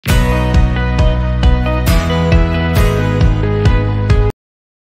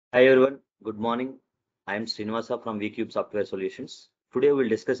Hi everyone, good morning. I am Srinivasa from VCUBE Software Solutions. Today we'll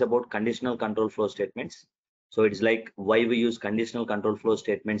discuss about conditional control flow statements. So it's like why we use conditional control flow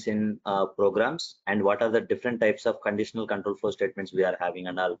statements in programs and what are the different types of conditional control flow statements we are having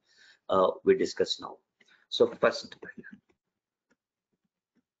and all we discuss now. So first,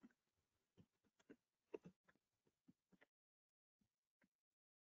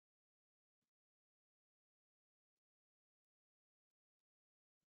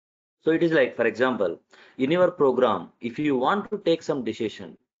 so it is like, for example, in your program, if you want to take some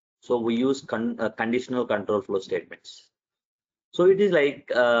decision, so we use conditional control flow statements. So it is like,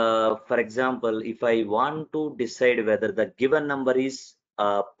 for example, if I want to decide whether the given number is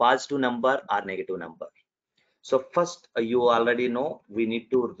a positive number or negative number. So first, you already know we need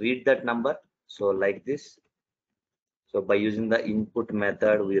to read that number. So like this. So by using the input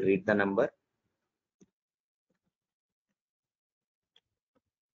method, we read the number.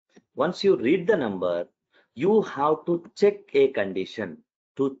 Once you read the number, you have to check a condition.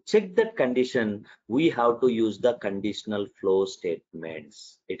 To check that condition, we have to use the conditional flow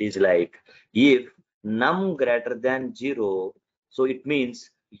statements. It is like if num greater than 0, so it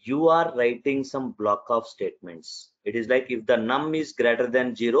means you are writing some block of statements. It is like if the num is greater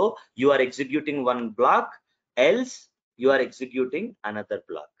than 0, you are executing one block, else you are executing another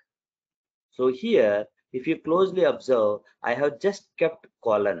block. So here, if you closely observe, I have just kept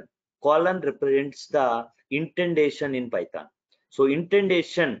colon. Colon represents the indentation in Python. So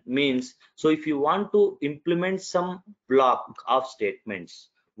indentation means, so if you want to implement some block of statements,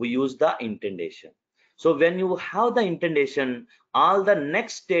 we use the indentation. So when you have the indentation, all the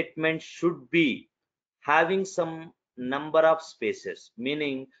next statements should be having some number of spaces,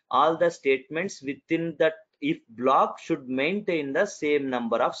 meaning all the statements within that if block should maintain the same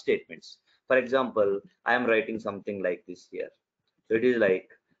number of statements. For example, I am writing something like this here. So it is like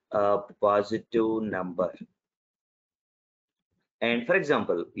a positive number. And for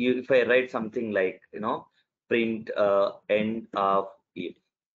example, if I write something like, print end of if.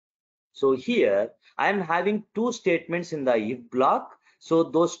 So here I am having two statements in the if block. So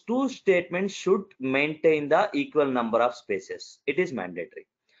those two statements should maintain the equal number of spaces. It is mandatory.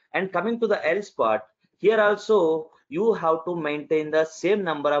 And coming to the else part, here also you have to maintain the same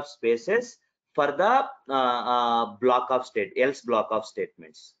number of spaces for the else block of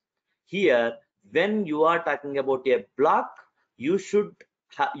statements. Here, when you are talking about a block, you should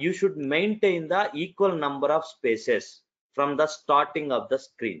maintain the equal number of spaces from the starting of the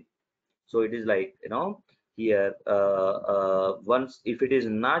screen. So it is like, here once if it is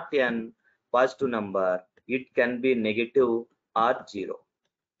not an positive number, it can be negative or 0.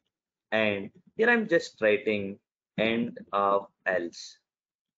 And here I'm just writing end of else.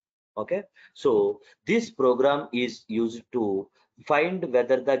 Okay, so this program is used to find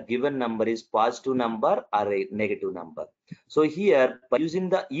whether the given number is positive number or a negative number. So here, by using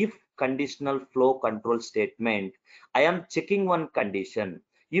the if conditional flow control statement, I am checking one condition.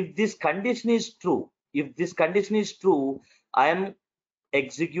 If this condition is true, I am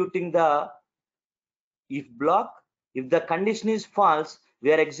executing the if block. If the condition is false,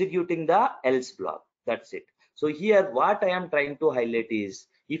 we are executing the else block. That's it. So here what I am trying to highlight is,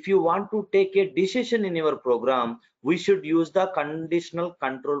 if you want to take a decision in your program, we should use the conditional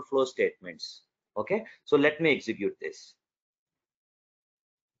control flow statements. Okay, so let me execute this.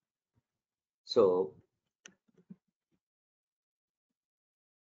 So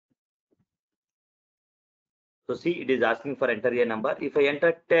see, it is asking for enter a number. If I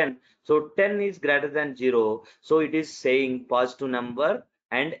enter 10, so 10 is greater than 0, so it is saying positive number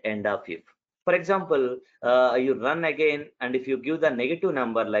and end of if. For example, you run again, and if you give the negative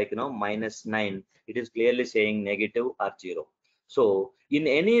number like -9, it is clearly saying negative or 0. So in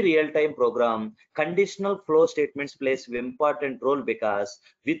any real-time program, conditional flow statements plays an important role, because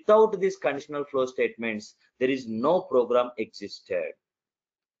without these conditional flow statements, there is no program existed.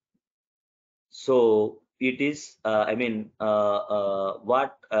 So it is,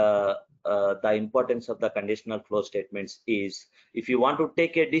 what the importance of the conditional flow statements is, if you want to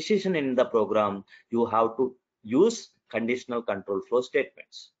take a decision in the program, you have to use conditional control flow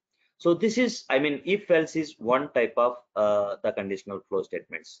statements. So this is, if else is one type of the conditional flow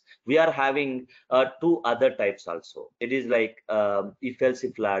statements. We are having two other types also. It is like if else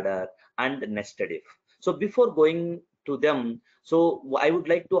if ladder and nested if. So before going to them, so I would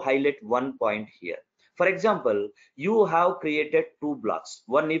like to highlight one point here. For example, you have created two blocks,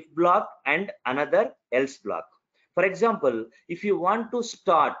 one if block and another else block. For example, if you want to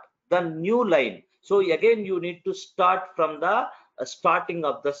start the new line, so again you need to start from the starting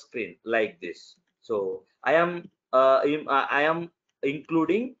of the screen like this. So I am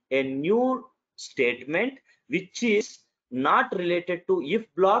including a new statement which is not related to if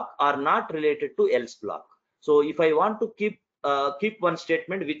block or not related to else block. So if I want to keep one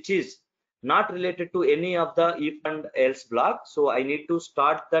statement which is not related to any of the if and else block, so I need to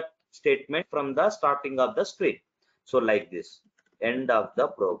start that statement from the starting of the screen. So like this, end of the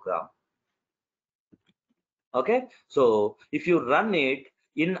program. Okay, so if you run it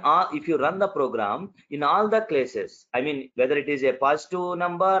in if you run the program in all the cases, I mean whether it is a positive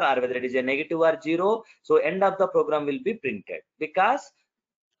number or whether it is a negative or zero, so end of the program will be printed because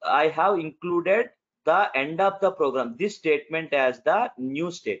I have included the end of the program, this statement, as the new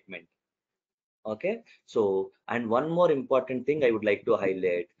statement. Okay, so and one more important thing I would like to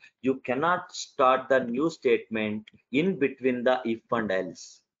highlight, you cannot start the new statement in between the if and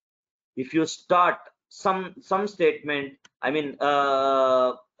else. If you start some statement, I mean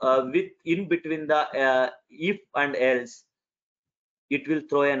with in between the if and else, it will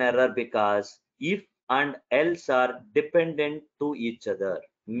throw an error because if and else are dependent to each other,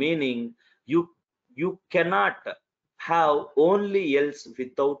 meaning you cannot have only else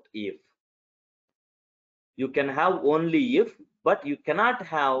without if. You can have only if, but you cannot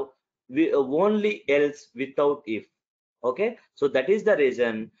have only else without if. Okay, so that is the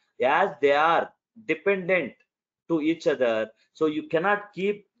reason, as they are dependent to each other, so you cannot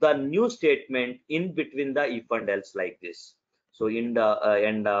keep the new statement in between the if and else like this. So in the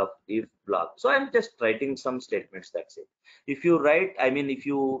end of if block, so I'm just writing some statements, that's it. If you write, I mean if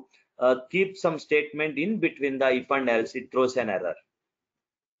you keep some statement in between the if and else, it throws an error.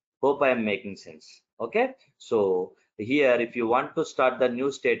 Hope I am making sense. Okay, so here if you want to start the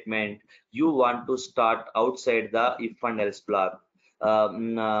new statement, you want to start outside the if and else block,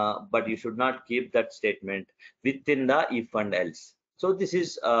 but you should not keep that statement within the if and else. So this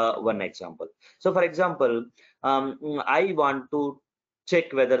is one example. So for example, I want to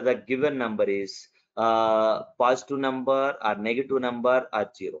check whether the given number is positive number or negative number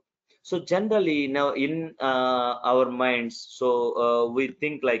or zero. So generally now in our minds, so we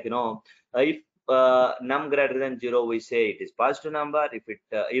think like, if num greater than 0, we say it is positive number.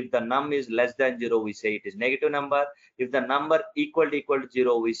 If the num is less than 0, we say it is negative number. If the number equal to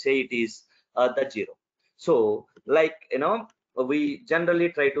 0, we say it is the 0. So like, we generally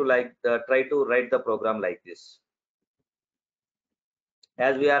try to write the program like this.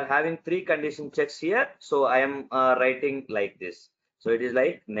 As we are having 3 condition checks here, so I am writing like this. So it is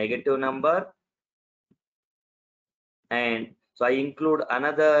like negative number, and so I include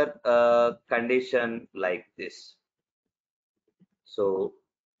another condition like this. So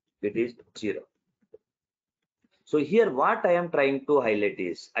it is 0. So here what I am trying to highlight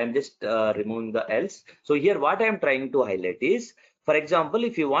is, I'm just removing the else. So here what I am trying to highlight is, for example,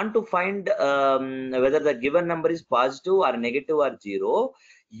 if you want to find whether the given number is positive or negative or 0,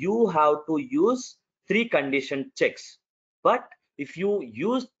 you have to use 3 condition checks. But if you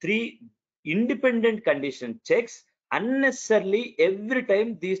use 3 independent condition checks, unnecessarily every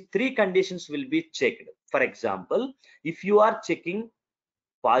time these 3 conditions will be checked. For example, if you are checking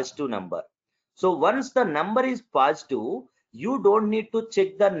positive number, so once the number is positive, you don't need to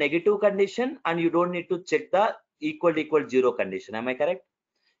check the negative condition and you don't need to check the equal to equal 0 condition. Am I correct?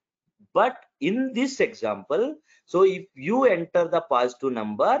 But in this example, so if you enter the positive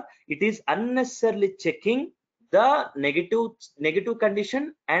number, it is unnecessarily checking the negative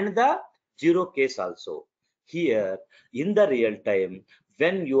condition and the 0 case also. Here in the real time,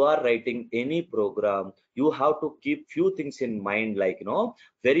 when you are writing any program, you have to keep few things in mind, like,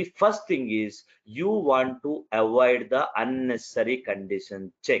 very first thing is you want to avoid the unnecessary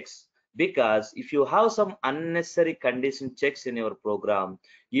condition checks, because if you have some unnecessary condition checks in your program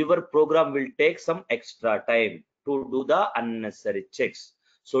will take some extra time to do the unnecessary checks.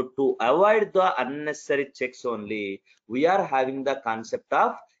 So to avoid the unnecessary checks only, we are having the concept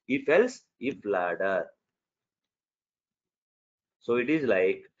of if else if ladder. So it is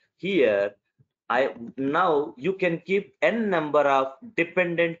like here, now you can keep n number of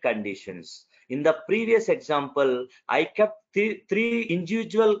dependent conditions. In the previous example, I kept three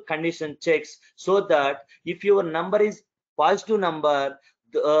individual condition checks, so that if your number is positive number,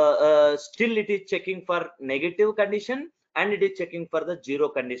 still it is checking for negative condition and it is checking for the 0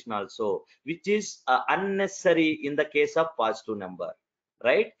 condition also, which is unnecessary in the case of positive number,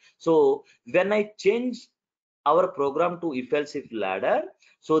 right? So when I change our program to if else if ladder,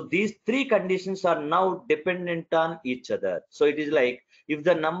 so these 3 conditions are now dependent on each other. So it is like, if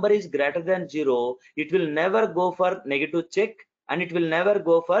the number is greater than 0, it will never go for negative check and it will never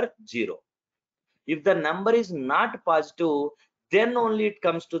go for 0. If the number is not positive, then only it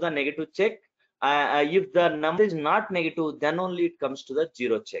comes to the negative check, If the number is not negative, then only it comes to the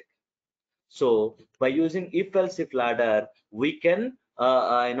zero check. So by using if else if ladder, we can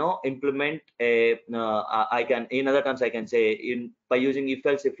implement a I can, in other terms I can say, in by using if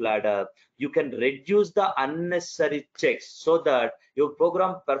else if ladder, you can reduce the unnecessary checks so that your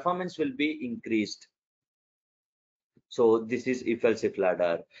program performance will be increased. So this is if else if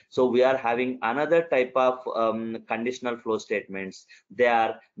ladder. So we are having another type of conditional flow statements. They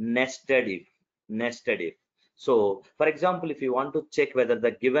are nested if. Nested if. So for example, if you want to check whether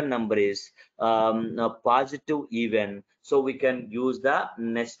the given number is a positive even, so we can use the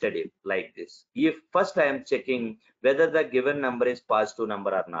nested if like this. If first I am checking whether the given number is positive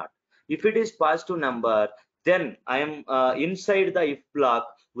number or not. If it is positive number, then I am inside the if block,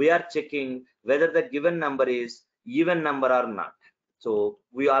 we are checking whether the given number is even number or not. So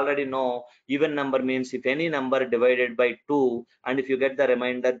we already know even number means if any number divided by 2 and if you get the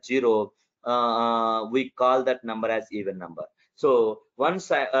remainder 0, we call that number as even number. So once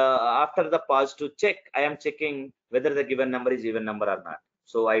after the pause to check, I am checking whether the given number is even number or not.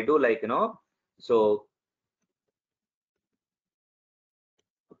 So I do like, so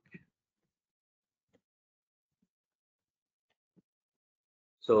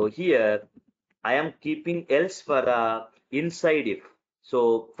here I am keeping else for inside if.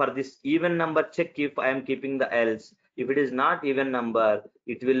 So for this even number check, if I am keeping the else, if it is not even number,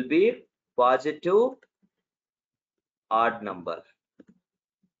 it will be positive odd number.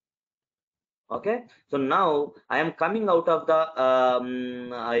 Okay. So now I am coming out of the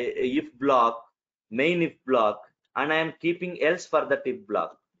if block, main if block, and I am keeping else for the if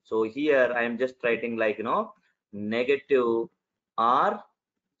block. So here I am just writing like, negative or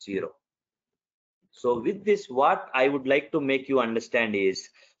 0. So with this, what I would like to make you understand is,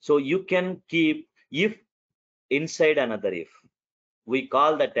 so you can keep if inside another if. We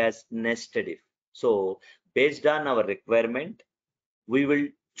call that as nested if. So based on our requirement, we will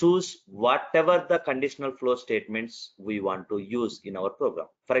choose whatever the conditional flow statements we want to use in our program.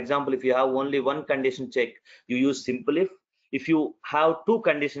 For example, if you have only one condition check, you use simple if. If you have two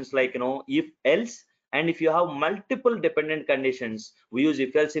conditions like, if else, and if you have multiple dependent conditions, we use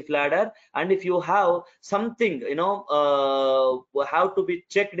if else if ladder. And if you have something, have to be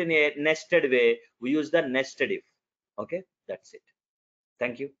checked in a nested way, we use the nested if. Okay, that's it.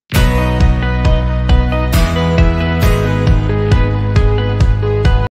 Thank you.